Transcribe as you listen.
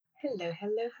Hello,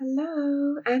 hello,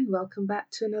 hello, and welcome back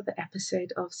to another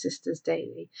episode of Sisters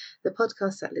Daily, the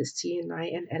podcast that looks to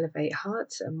unite and elevate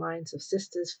hearts and minds of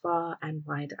sisters far and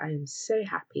wide. I am so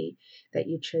happy that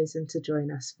you've chosen to join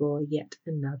us for yet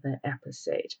another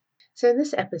episode. So, in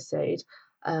this episode,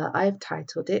 I've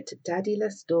titled it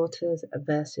Daddyless Daughters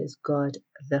versus God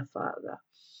the Father.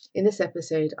 In this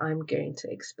episode, I'm going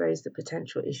to expose the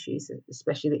potential issues,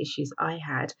 especially the issues I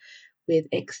had with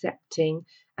accepting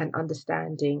and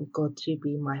understanding God to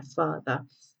be my father.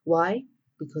 Why?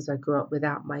 Because I grew up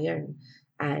without my own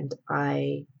and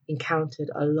I encountered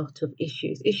a lot of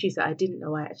issues that I didn't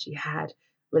know I actually had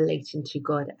relating to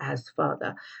God as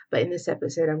father. But in this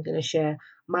episode, I'm going to share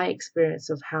my experience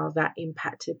of how that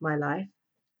impacted my life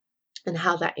and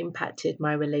how that impacted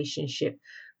my relationship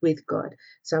with God.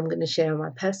 So I'm going to share my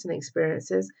personal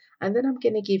experiences and then I'm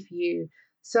going to give you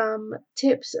some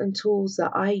tips and tools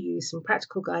that I use, some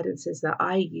practical guidances that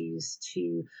I use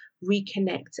to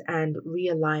reconnect and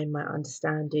realign my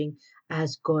understanding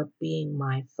as God being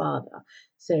my father.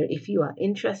 So if you are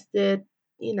interested,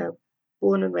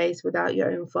 born and raised without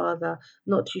your own father,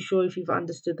 not too sure if you've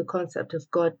understood the concept of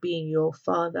God being your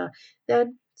father,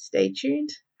 then stay tuned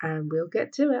and we'll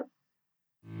get to it.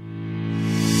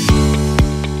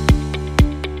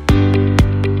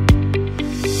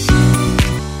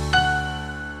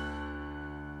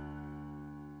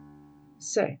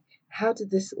 So, how did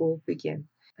this all begin?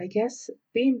 I guess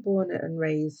being born and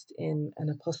raised in an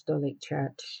apostolic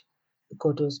church,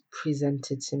 God was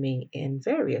presented to me in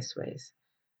various ways.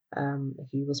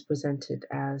 He was presented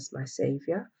as my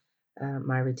savior,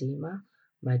 my redeemer,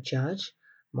 my judge,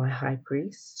 my high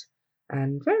priest,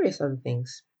 and various other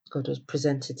things. God was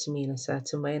presented to me in a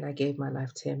certain way, and I gave my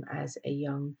life to Him as a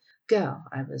young girl.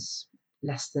 I was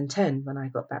less than 10 when I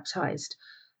got baptized.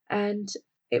 And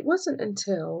it wasn't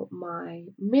until my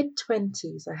mid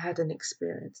 20s I had an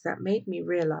experience that made me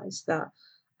realize that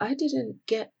I didn't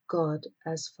get God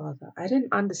as Father. I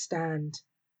didn't understand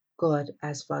God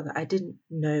as Father. I didn't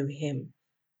know Him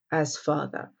as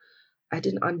Father. I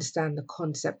didn't understand the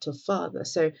concept of father.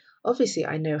 So obviously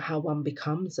I know how one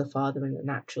becomes a father in a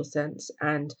natural sense,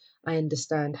 and I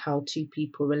understand how two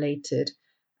people related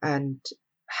and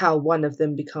how one of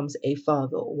them becomes a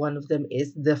father or one of them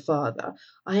is the father.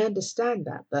 I understand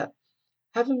that, but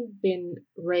having been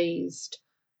raised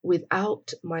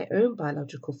without my own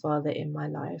biological father in my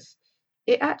life,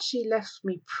 it actually left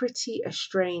me pretty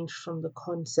estranged from the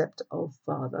concept of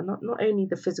father. Not only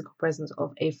the physical presence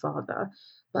of a father,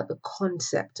 but the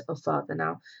concept of father.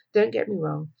 Now, don't get me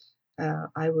wrong,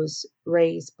 I was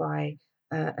raised by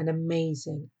an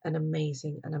amazing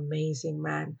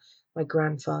man. My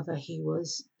grandfather, he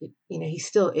was, he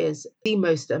still is the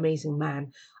most amazing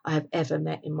man I have ever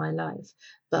met in my life.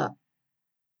 But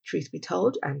truth be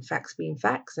told, and facts being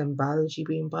facts, and biology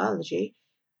being biology,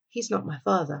 he's not my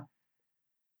father.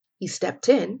 He stepped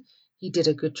in, he did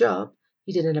a good job,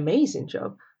 he did an amazing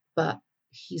job, but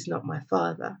he's not my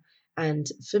father. And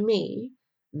for me,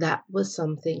 that was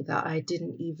something that I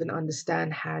didn't even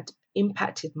understand had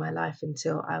impacted my life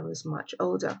until I was much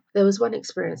older. There was one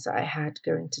experience that I had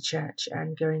going to church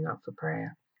and going up for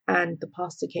prayer, and the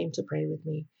pastor came to pray with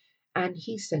me, and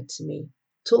he said to me,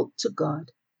 "Talk to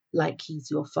God like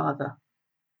He's your father."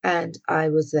 And I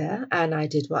was there and I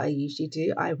did what I usually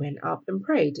do. I went up and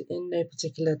prayed in no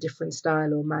particular different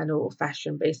style or manner or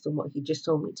fashion based on what he just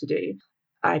told me to do.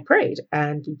 I prayed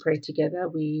and we prayed together.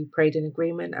 We prayed in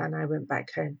agreement and I went back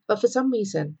home. But for some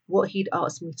reason, what he'd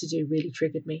asked me to do really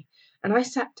triggered me. And I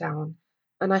sat down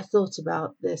and I thought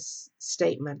about this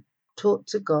statement: talk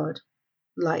to God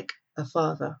like a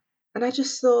father. And I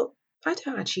just thought, I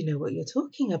don't actually know what you're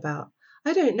talking about.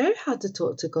 I don't know how to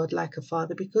talk to God like a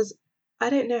father because I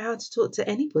don't know how to talk to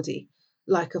anybody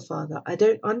like a father. I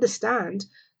don't understand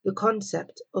the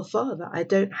concept of father. I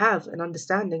don't have an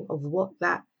understanding of what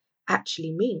that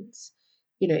actually means.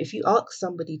 If you ask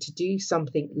somebody to do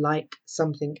something like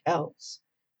something else,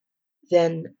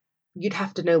 then you'd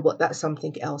have to know what that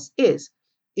something else is.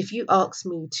 If you ask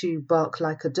me to bark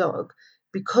like a dog,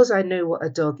 because I know what a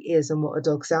dog is and what a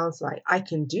dog sounds like, I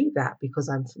can do that because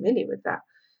I'm familiar with that.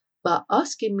 But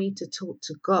asking me to talk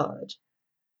to God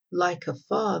like a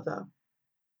father,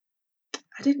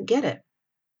 I didn't get it.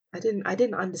 I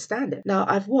didn't understand it. Now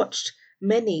I've watched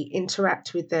many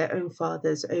interact with their own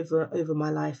fathers over my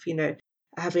life,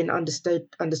 having understood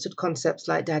concepts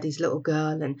like daddy's little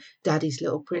girl and daddy's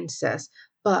little princess.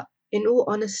 But in all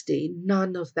honesty,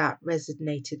 none of that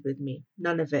resonated with me.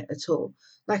 None of it at all.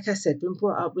 Like I said, been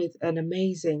brought up with an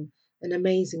amazing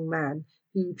man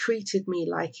who treated me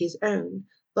like his own,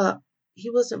 but he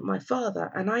wasn't my father.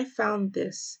 And I found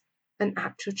this an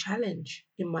actual challenge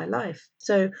in my life.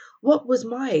 So what was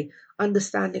my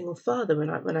understanding of father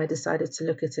when I decided to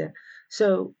look at it?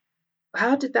 So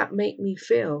how did that make me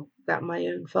feel that my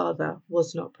own father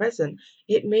was not present?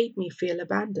 It made me feel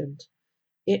abandoned.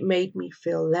 It made me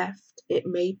feel left. It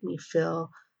made me feel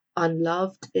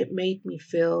unloved. It made me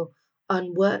feel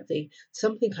unworthy.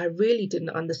 Something I really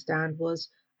didn't understand was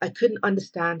I couldn't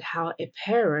understand how a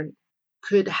parent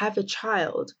could have a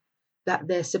child that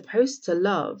they're supposed to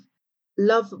love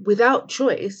without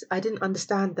choice. I didn't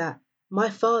understand that my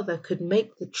father could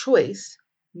make the choice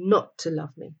not to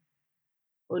love me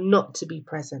or not to be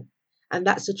present. And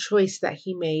that's a choice that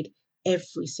he made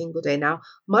every single day. Now,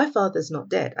 my father's not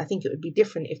dead. I think it would be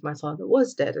different if my father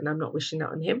was dead, and I'm not wishing that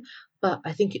on him, but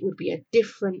I think it would be a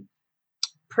different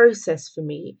process for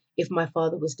me if my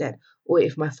father was dead, or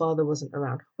if my father wasn't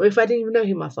around, or if I didn't even know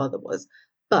who my father was.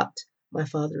 But my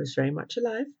father is very much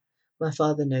alive. My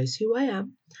father knows who I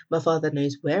am. My father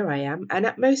knows where I am. And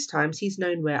at most times, he's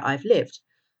known where I've lived.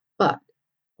 But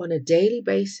on a daily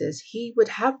basis, he would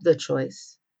have the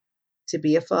choice to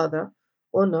be a father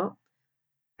or not,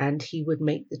 and he would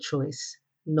make the choice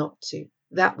not to.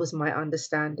 That was my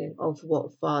understanding of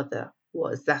what father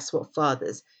was. That's what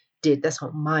fathers did. That's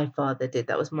what my father did.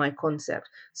 That was my concept.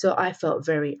 So I felt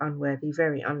very unworthy,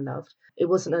 very unloved. It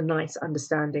wasn't a nice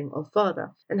understanding of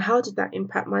father. And how did that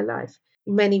impact my life?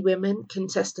 Many women can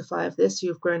testify of this who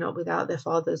have grown up without their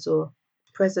fathers or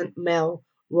present male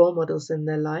role models in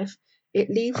their life. It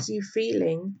leaves you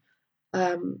feeling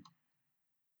um,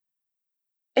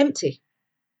 empty,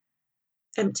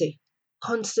 empty,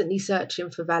 constantly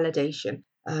searching for validation,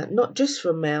 not just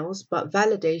from males, but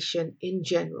validation in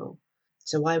general.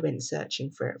 So I went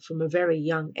searching for it from a very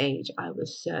young age. I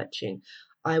was searching.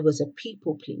 I was a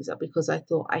people pleaser because I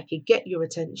thought I could get your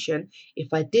attention. If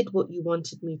I did what you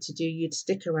wanted me to do, you'd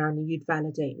stick around and you'd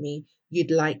validate me.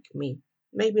 You'd like me.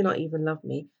 Maybe not even love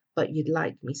me, but you'd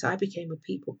like me. So I became a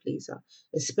people pleaser,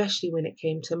 especially when it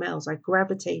came to males. I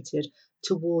gravitated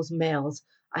towards males.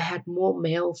 I had more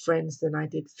male friends than I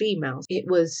did females. It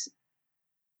was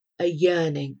a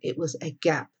yearning, it was a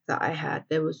gap that I had.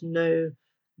 There was no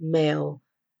male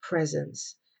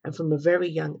presence. And from a very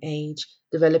young age,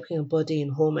 developing a body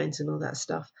and hormones and all that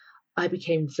stuff, I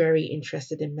became very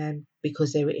interested in men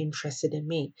because they were interested in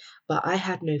me. But I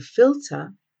had no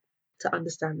filter to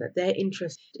understand that their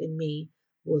interest in me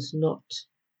was not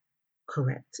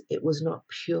correct, it was not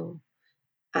pure.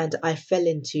 And I fell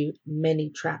into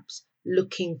many traps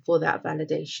looking for that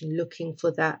validation, looking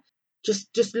for that,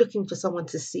 just looking for someone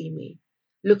to see me,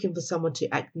 looking for someone to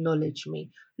acknowledge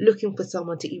me, looking for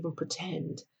someone to even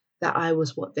pretend that I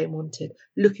was what they wanted,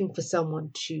 looking for someone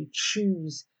to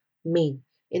choose me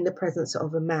in the presence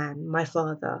of a man, my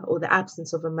father, or the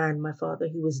absence of a man, my father,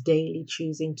 who was daily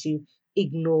choosing to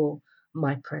ignore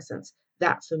my presence.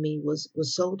 That for me was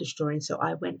soul destroying. So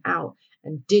I went out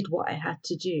and did what I had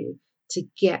to do to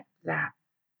get that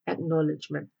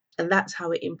acknowledgement. And that's how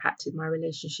it impacted my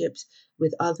relationships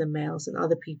with other males and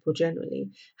other people generally.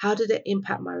 How did it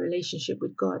impact my relationship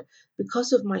with God?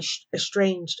 Because of my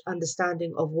estranged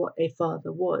understanding of what a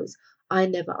father was, I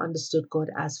never understood God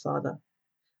as father.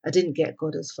 I didn't get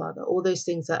God as father. All those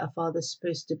things that a father's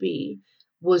supposed to be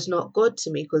was not God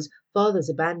to me because fathers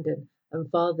abandon and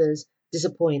fathers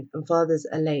disappoint and fathers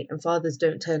are late and fathers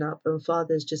don't turn up and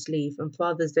fathers just leave and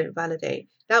fathers don't validate.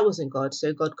 That wasn't God,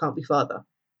 so God can't be father.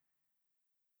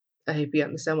 I hope you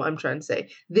understand what I'm trying to say.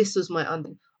 This was my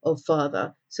understanding of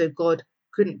father. So God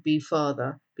couldn't be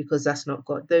father because that's not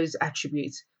God. Those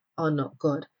attributes are not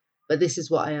God. But this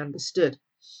is what I understood.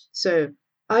 So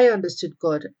I understood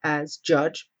God as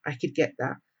judge. I could get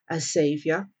that. As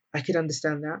savior. I could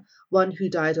understand that. One who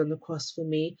died on the cross for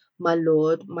me, my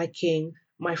Lord, my King,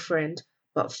 my friend.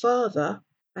 But father,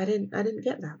 I didn't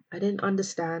get that. I didn't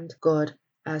understand God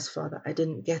as father. I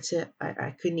didn't get it.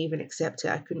 I couldn't even accept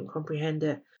it. I couldn't comprehend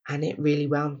it. And it really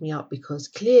wound me up because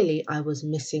clearly I was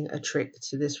missing a trick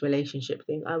to this relationship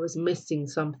thing. I was missing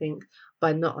something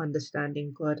by not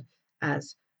understanding God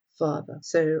as Father.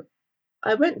 So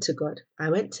I went to God, I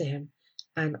went to Him,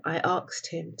 and I asked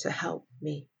Him to help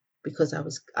me because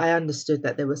I understood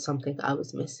that there was something I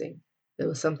was missing. There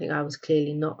was something I was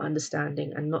clearly not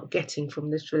understanding and not getting from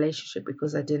this relationship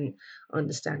because I didn't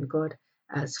understand God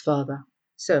as Father.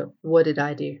 So what did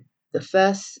I do? I'm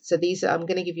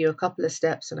going to give you a couple of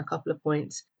steps and a couple of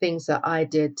points, things that I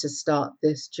did to start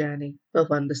this journey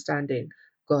of understanding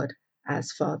God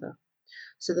as Father.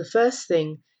 So the first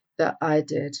thing that I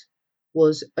did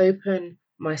was open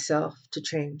myself to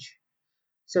change.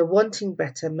 So wanting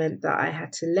better meant that I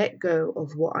had to let go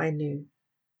of what I knew.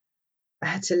 I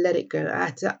had to let it go. I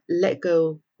had to let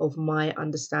go of my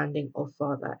understanding of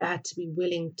Father. I had to be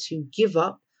willing to give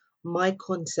up my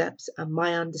concepts and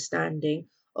my understanding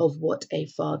of what a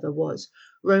father was.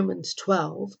 Romans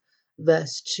 12,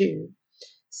 verse 2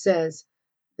 says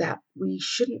that we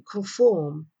shouldn't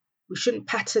conform, we shouldn't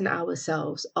pattern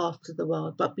ourselves after the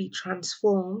world, but be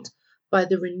transformed by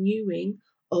the renewing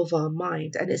of our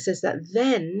mind. And it says that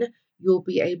then you'll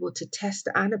be able to test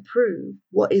and approve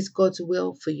what is God's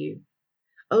will for you.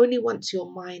 Only once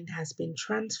your mind has been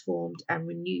transformed and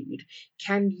renewed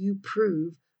can you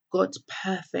prove God's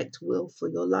perfect will for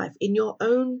your life. In your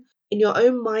own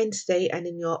mind state and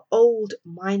in your old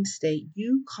mind state,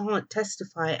 you can't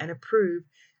testify and approve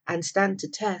and stand to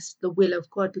test the will of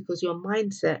God because your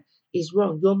mindset is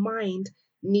wrong. Your mind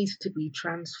needs to be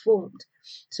transformed.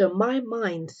 So my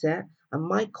mindset and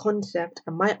my concept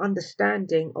and my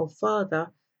understanding of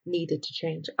Father needed to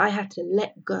change. I had to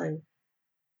let go.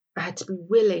 I had to be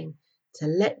willing to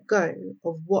let go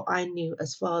of what I knew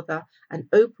as Father and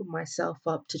open myself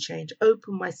up to change,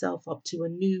 open myself up to a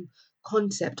new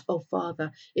concept of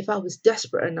Father. If I was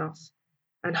desperate enough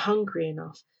and hungry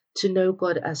enough to know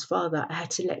God as Father, I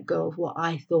had to let go of what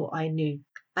I thought I knew.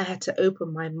 I had to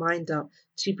open my mind up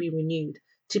to be renewed,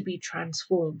 to be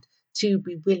transformed, to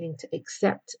be willing to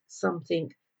accept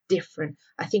something different.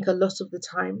 I think a lot of the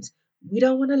times we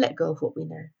don't want to let go of what we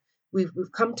know.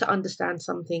 We've come to understand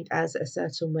something as a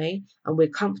certain way, and we're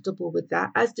comfortable with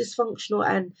that, as dysfunctional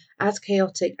and as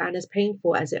chaotic and as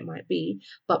painful as it might be.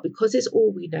 But because it's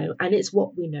all we know and it's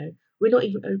what we know, we're not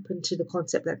even open to the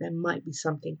concept that there might be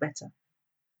something better.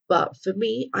 But for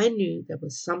me, I knew there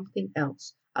was something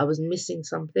else. I was missing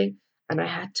something, and I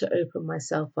had to open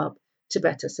myself up to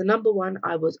better. So, number one,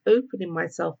 I was opening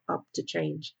myself up to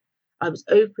change. I was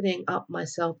opening up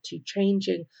myself to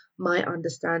changing my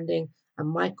understanding and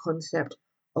my concept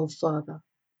of Father.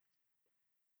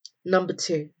 Number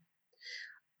two,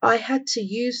 I had to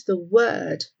use the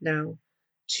word now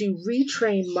to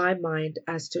retrain my mind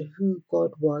as to who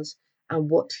God was and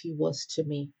what He was to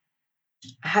me.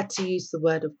 I had to use the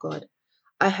word of God.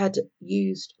 I had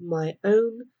used my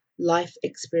own life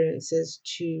experiences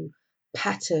to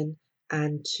pattern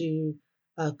and to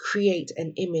create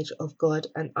an image of God,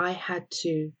 and I had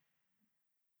to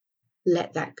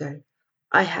let that go.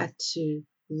 I had to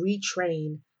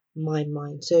retrain my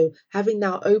mind. So, having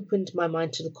now opened my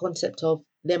mind to the concept of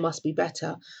there must be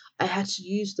better, I had to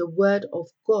use the word of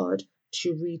God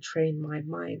to retrain my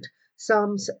mind.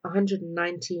 Psalms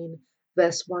 119,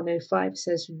 verse 105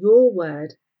 says, Your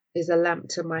word is a lamp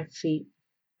to my feet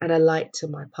and a light to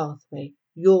my pathway.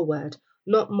 Your word,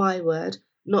 not my word,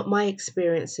 not my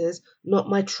experiences, not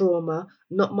my trauma,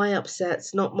 not my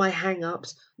upsets, not my hang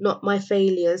ups, not my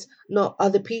failures, not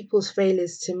other people's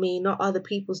failures to me, not other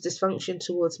people's dysfunction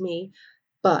towards me,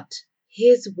 but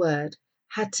His word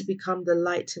had to become the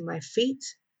light to my feet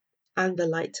and the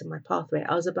light to my pathway.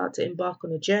 I was about to embark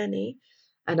on a journey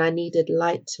and I needed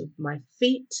light to my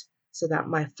feet so that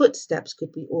my footsteps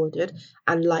could be ordered,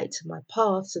 and light to my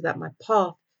path so that my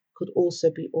path could also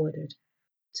be ordered.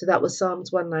 So that was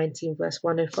Psalms 119, verse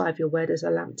 105. Your word is a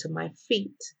lamp to my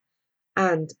feet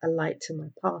and a light to my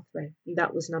pathway. And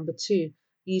that was number two,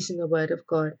 using the word of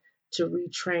God to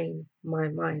retrain my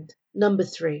mind. Number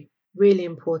three, really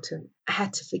important, I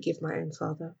had to forgive my own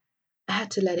father. I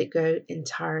had to let it go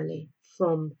entirely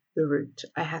from the root.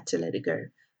 I had to let it go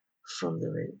from the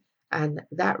root. And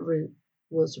that root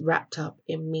was wrapped up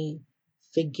in me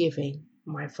forgiving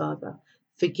my father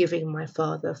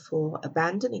for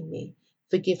abandoning me,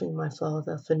 forgiving my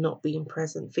father for not being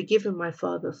present, forgiving my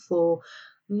father for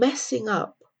messing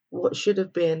up what should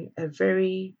have been a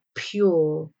very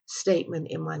pure statement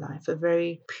in my life, a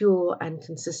very pure and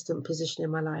consistent position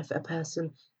in my life, a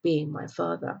person being my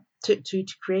father. Took two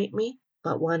to create me,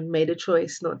 but one made a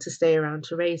choice not to stay around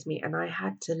to raise me, and I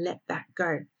had to let that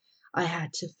go. I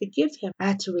had to forgive him. I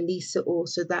had to release it all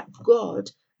so that God,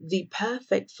 the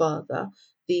perfect Father,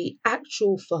 the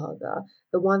actual Father,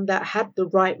 the one that had the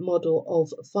right model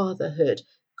of fatherhood,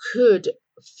 could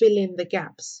fill in the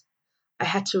gaps. I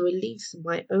had to release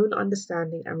my own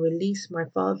understanding and release my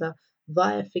Father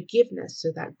via forgiveness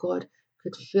so that God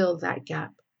could fill that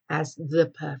gap as the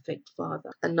perfect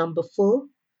Father. And number four,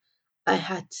 I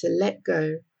had to let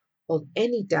go of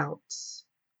any doubts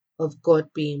of God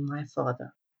being my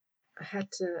Father. I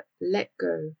had to let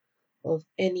go of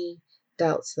any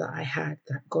doubts that I had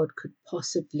that God could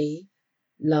possibly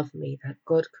love me, that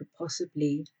God could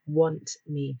possibly want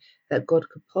me, that God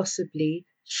could possibly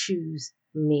choose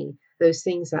me. Those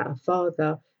things that a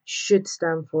father should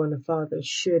stand for and a father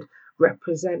should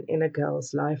represent in a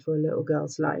girl's life or a little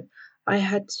girl's life. I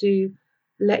had to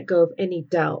let go of any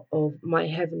doubt of my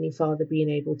Heavenly Father being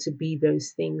able to be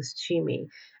those things to me.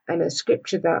 And a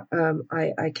scripture that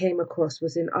I came across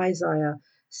was in Isaiah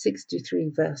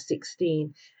 63, verse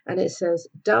 16. And it says,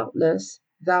 "Doubtless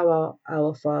thou art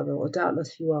our Father," or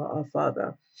 "Doubtless you are our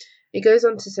Father." It goes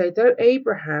on to say, "Though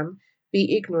Abraham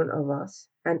be ignorant of us,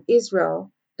 and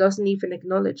Israel doesn't even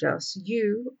acknowledge us,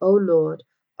 you, O Lord,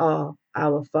 are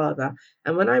our Father."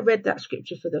 And when I read that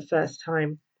scripture for the first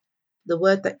time, the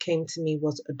word that came to me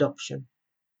was adoption.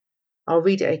 I'll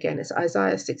read it again. It's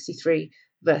Isaiah 63,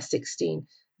 verse 16.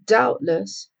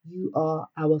 "Doubtless you are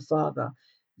our Father.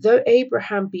 Though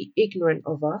Abraham be ignorant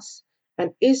of us,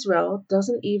 and Israel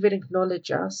doesn't even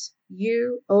acknowledge us,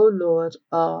 you, O Lord,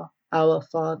 are our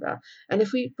Father." And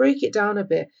if we break it down a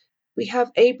bit, we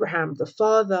have Abraham, the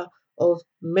father of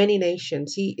many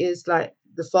nations. He is like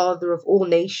the father of all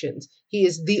nations. He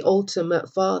is the ultimate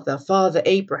father. Father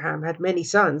Abraham had many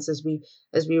sons, as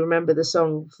we remember the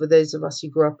song for those of us who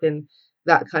grew up in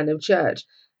that kind of church.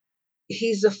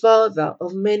 He's the father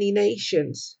of many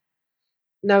nations.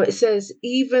 Now it says,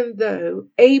 even though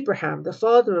Abraham, the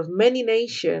father of many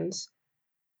nations,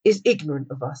 is ignorant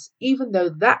of us, even though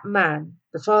that man,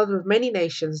 the father of many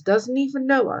nations, doesn't even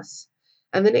know us.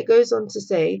 And then it goes on to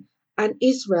say, and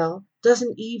Israel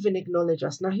doesn't even acknowledge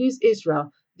us. Now, who's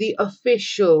Israel? The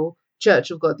official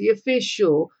church of God, the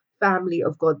official family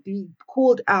of God, the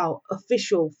called out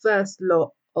official first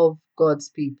lot of God's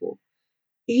people.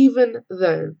 Even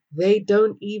though they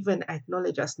don't even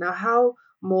acknowledge us. Now, how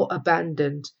more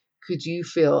abandoned could you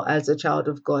feel as a child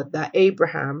of God that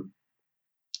Abraham,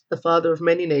 the father of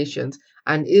many nations,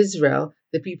 and Israel,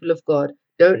 the people of God,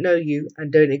 don't know you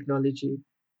and don't acknowledge you?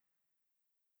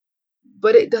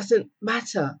 But it doesn't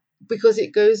matter, because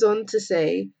it goes on to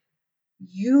say,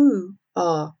 you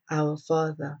are our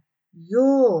Father.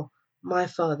 You're my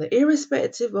Father,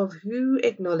 irrespective of who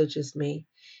acknowledges me,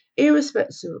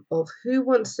 irrespective of who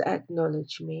wants to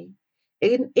acknowledge me,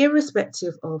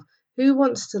 irrespective of who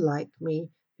wants to like me,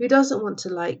 who doesn't want to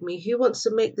like me, who wants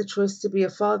to make the choice to be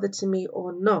a father to me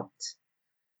or not.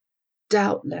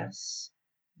 Doubtless,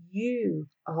 you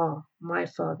are my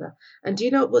Father. And do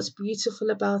you know what's beautiful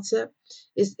about it?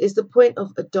 Is the point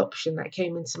of adoption that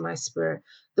came into my spirit.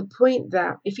 The point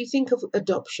that if you think of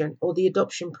adoption or the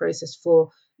adoption process for,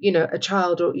 a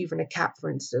child or even a cat, for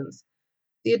instance,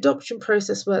 the adoption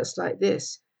process works like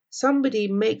this.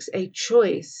 Somebody makes a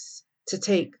choice to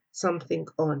take something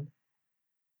on.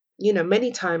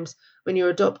 Many times when you're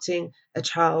adopting a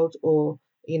child or,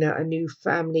 a new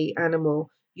family animal,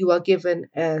 you are given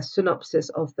a synopsis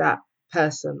of that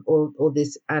person or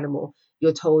this animal.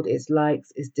 You're told its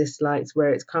likes, its dislikes,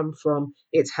 where it's come from,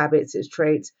 its habits, its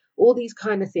traits, all these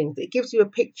kind of things. It gives you a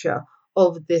picture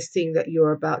of this thing that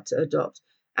you're about to adopt.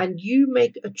 And you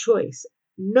make a choice,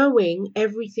 knowing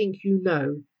everything you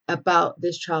know about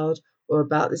this child or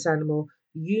about this animal.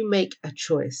 You make a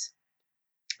choice.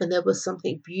 And there was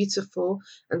something beautiful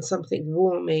and something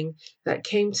warming that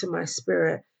came to my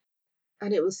spirit.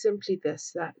 And it was simply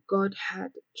this, that God had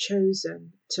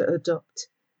chosen to adopt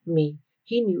me.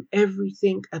 He knew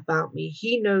everything about me.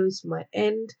 He knows my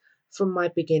end from my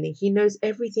beginning. He knows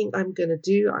everything I'm going to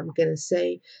do, I'm going to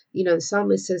say. The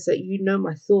psalmist says that you know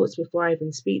my thoughts before I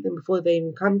even speak them, before they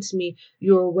even come to me.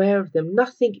 You're aware of them.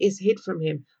 Nothing is hid from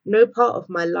him. No part of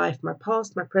my life, my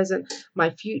past, my present, my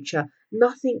future,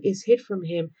 nothing is hid from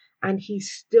him. And he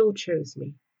still chose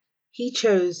me. He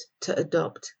chose to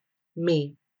adopt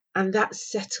me. And that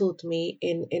settled me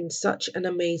in such an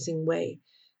amazing way.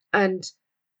 And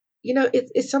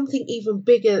it's something even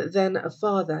bigger than a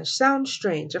father. Sounds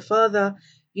strange. A father,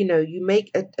 you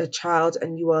make a child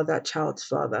and you are that child's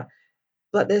father.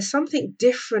 But there's something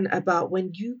different about when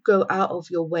you go out of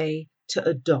your way to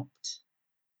adopt.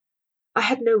 I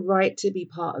had no right to be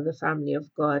part of the family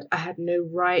of God. I had no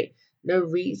right, no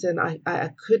reason.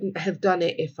 I couldn't have done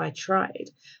it if I tried.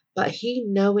 But he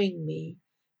knowing me,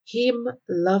 him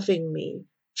loving me,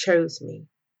 chose me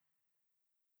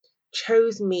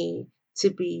to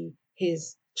be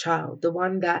his child, the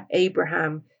one that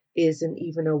Abraham isn't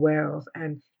even aware of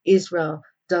and Israel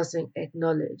doesn't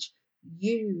acknowledge.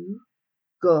 You,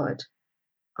 God,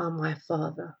 are my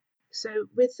Father. So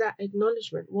with that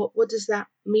acknowledgement, what does that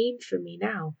mean for me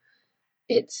now?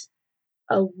 It's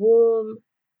a warm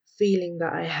feeling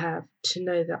that I have to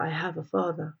know that I have a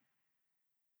father.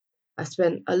 I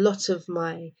spent a lot of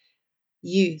my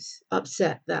youth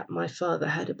upset that my father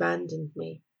had abandoned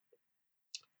me.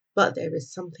 But there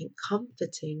is something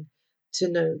comforting to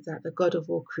know that the God of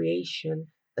all creation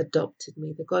adopted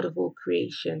me. The God of all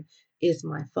creation is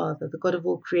my Father. The God of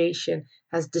all creation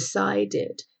has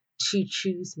decided to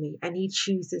choose me, and he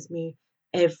chooses me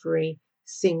every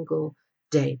single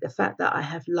day, the fact that I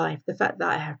have life, the fact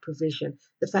that I have provision,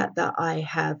 the fact that I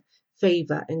have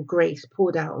favor and grace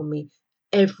poured out on me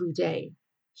every day.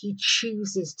 He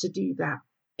chooses to do that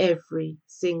every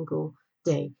single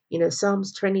day.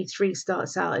 Psalms 23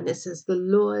 starts out and it says, "The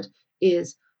Lord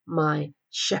is my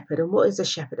shepherd." And what is a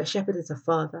shepherd? A shepherd is a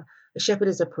father. A shepherd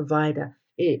is a provider.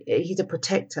 He's a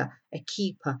protector, a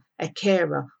keeper, a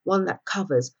carer, one that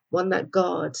covers, one that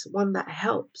guards, one that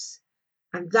helps.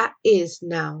 And that is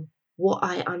now what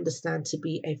I understand to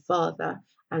be a father.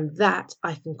 And that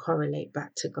I can correlate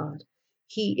back to God.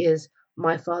 He is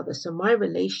my father. So my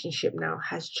relationship now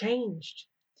has changed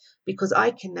because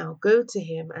I can now go to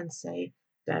him and say,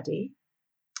 "Daddy,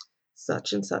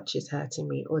 such and such is hurting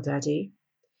me," or "Daddy,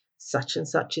 such and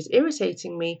such is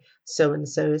irritating me, so and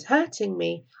so is hurting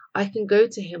me." I can go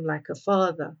to him like a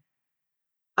father.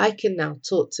 I can now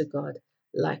talk to God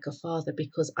like a father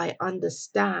because I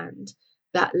understand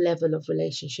that level of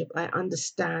relationship. I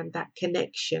understand that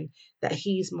connection, that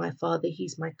he's my father,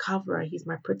 he's my coverer, he's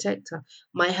my protector,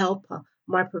 my helper,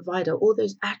 my provider, all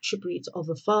those attributes of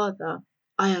a father.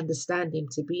 I understand him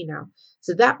to be now.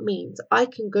 So that means I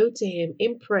can go to him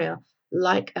in prayer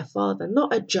like a father,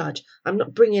 not a judge. I'm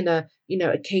not bringing a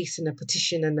case and a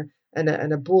petition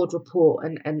and a board report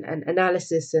and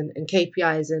analysis and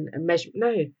KPIs and measure.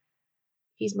 No,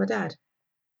 he's my dad.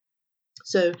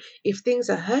 So if things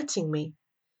are hurting me,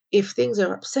 if things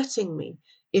are upsetting me,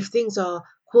 if things are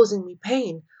causing me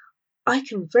pain, I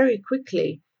can very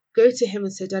quickly go to him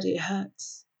and say, "Daddy, it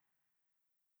hurts."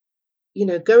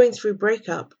 Going through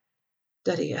breakup,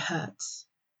 "Daddy, it hurts.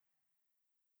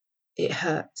 It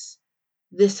hurts.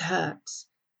 This hurts."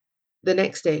 The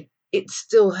next day, it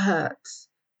still hurts.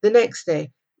 The next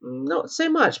day, not so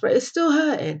much, but it's still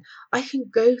hurting. I can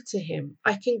go to him.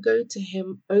 I can go to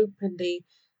him openly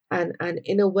and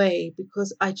in a way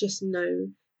because I just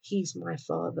know he's my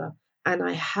father and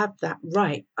I have that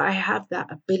right. I have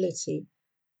that ability.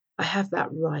 I have that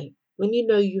right. When you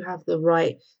know you have the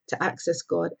right to access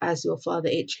God as your father,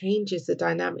 it changes the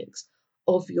dynamics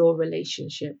of your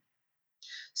relationship.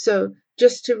 So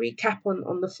just to recap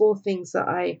on the four things that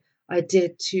I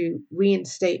did to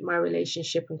reinstate my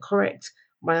relationship and correct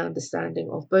my understanding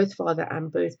of both father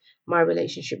and both my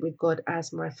relationship with God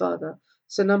as my father.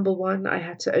 So number one, I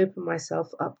had to open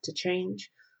myself up to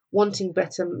change. Wanting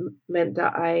better meant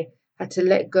that I had to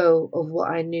let go of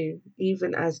what I knew,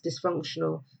 even as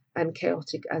dysfunctional and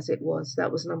chaotic as it was.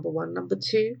 That was number one. Number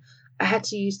two, I had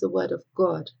to use the word of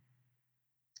God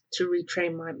to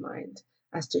retrain my mind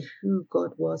as to who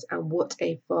God was and what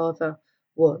a father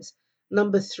was.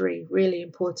 Number three, really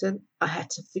important, I had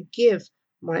to forgive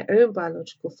my own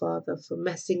biological father for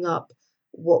messing up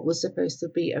what was supposed to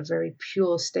be a very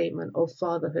pure statement of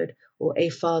fatherhood or a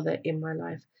father in my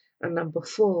life. And number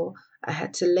four, I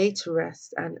had to lay to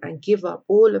rest and give up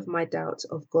all of my doubts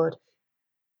of God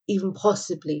even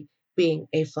possibly being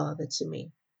a father to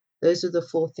me. Those are the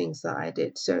four things that I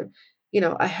did. So,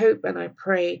 I hope and I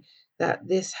pray that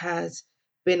this has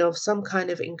been of some kind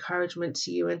of encouragement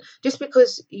to you. And just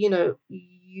because,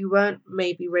 you weren't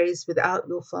maybe raised without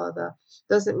your father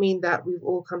doesn't mean that we've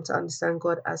all come to understand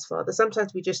God as father.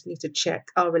 Sometimes we just need to check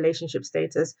our relationship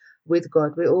status with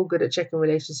God. We're all good at checking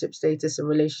relationship status and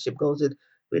relationship goals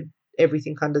with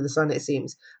everything under the sun, it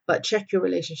seems. But check your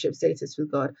relationship status with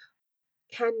God.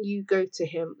 Can you go to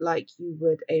him like you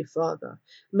would a father?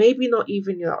 Maybe not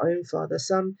even your own father.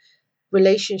 Some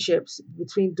relationships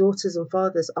between daughters and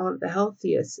fathers aren't the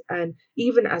healthiest. And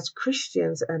even as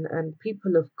Christians and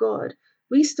people of God,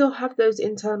 we still have those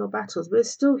internal battles. We're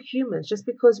still humans. Just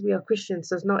because we are Christians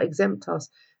does not exempt us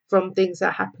from things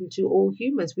that happen to all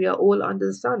humans. We are all under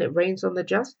the sun. It rains on the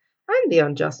just and the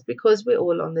unjust because we're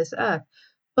all on this earth.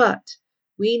 But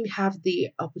we have the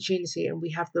opportunity and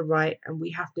we have the right and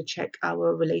we have to check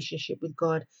our relationship with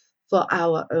God for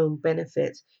our own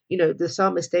benefit. The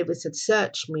psalmist David said,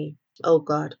 "Search me, O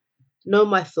God, know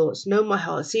my thoughts, know my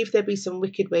heart, see if there be some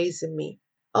wicked ways in me."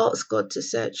 Ask God to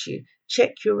search you.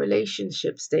 Check your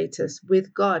relationship status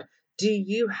with God. Do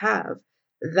you have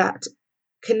that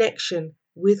connection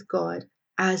with God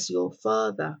as your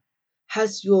father?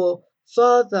 Has your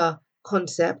father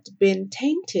concept been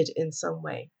tainted in some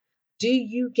way? Do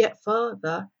you get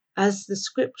father as the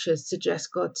scriptures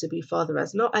suggest God to be father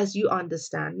as? Not as you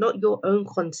understand, not your own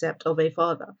concept of a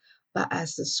father, but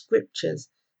as the scriptures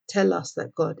tell us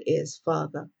that God is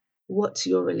father. What's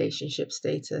your relationship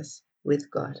status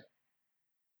with God?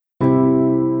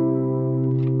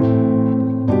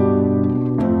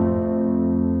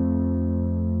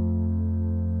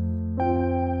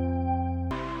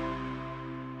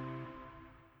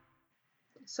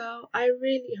 So I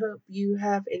really hope you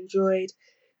have enjoyed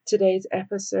today's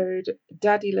episode,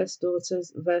 Daddyless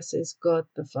Daughters versus God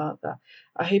the Father.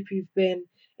 I hope you've been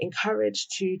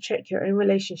encouraged to check your own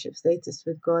relationship status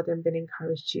with God and been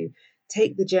encouraged to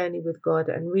take the journey with God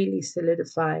and really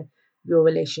solidify your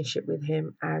relationship with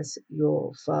Him as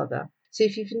your Father. So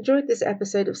if you've enjoyed this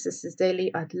episode of Sisters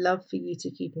Daily, I'd love for you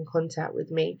to keep in contact with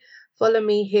me. Follow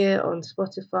me here on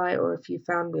Spotify, or if you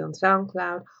found me on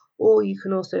SoundCloud, or you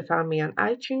can also find me on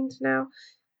iTunes now.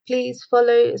 Please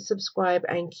follow, subscribe,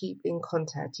 and keep in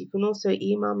contact. You can also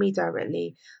email me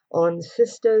directly on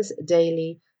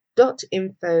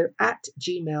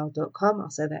sistersdaily.info@gmail.com. I'll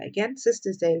say that again,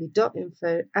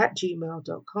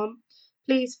 sistersdaily.info@gmail.com.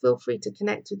 Please feel free to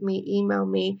connect with me, email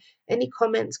me any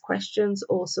comments, questions,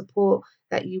 or support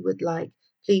that you would like.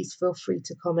 Please feel free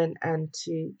to comment and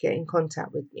to get in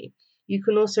contact with me. You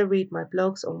can also read my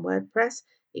blogs on WordPress.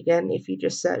 Again, if you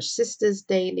just search Sisters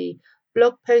Daily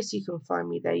blog posts, you can find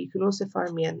me there. You can also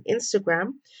find me on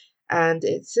Instagram, and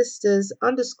it's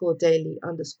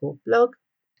sisters_daily_blog.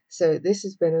 So this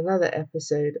has been another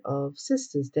episode of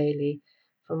Sisters Daily.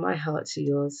 From my heart to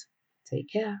yours, take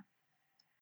care.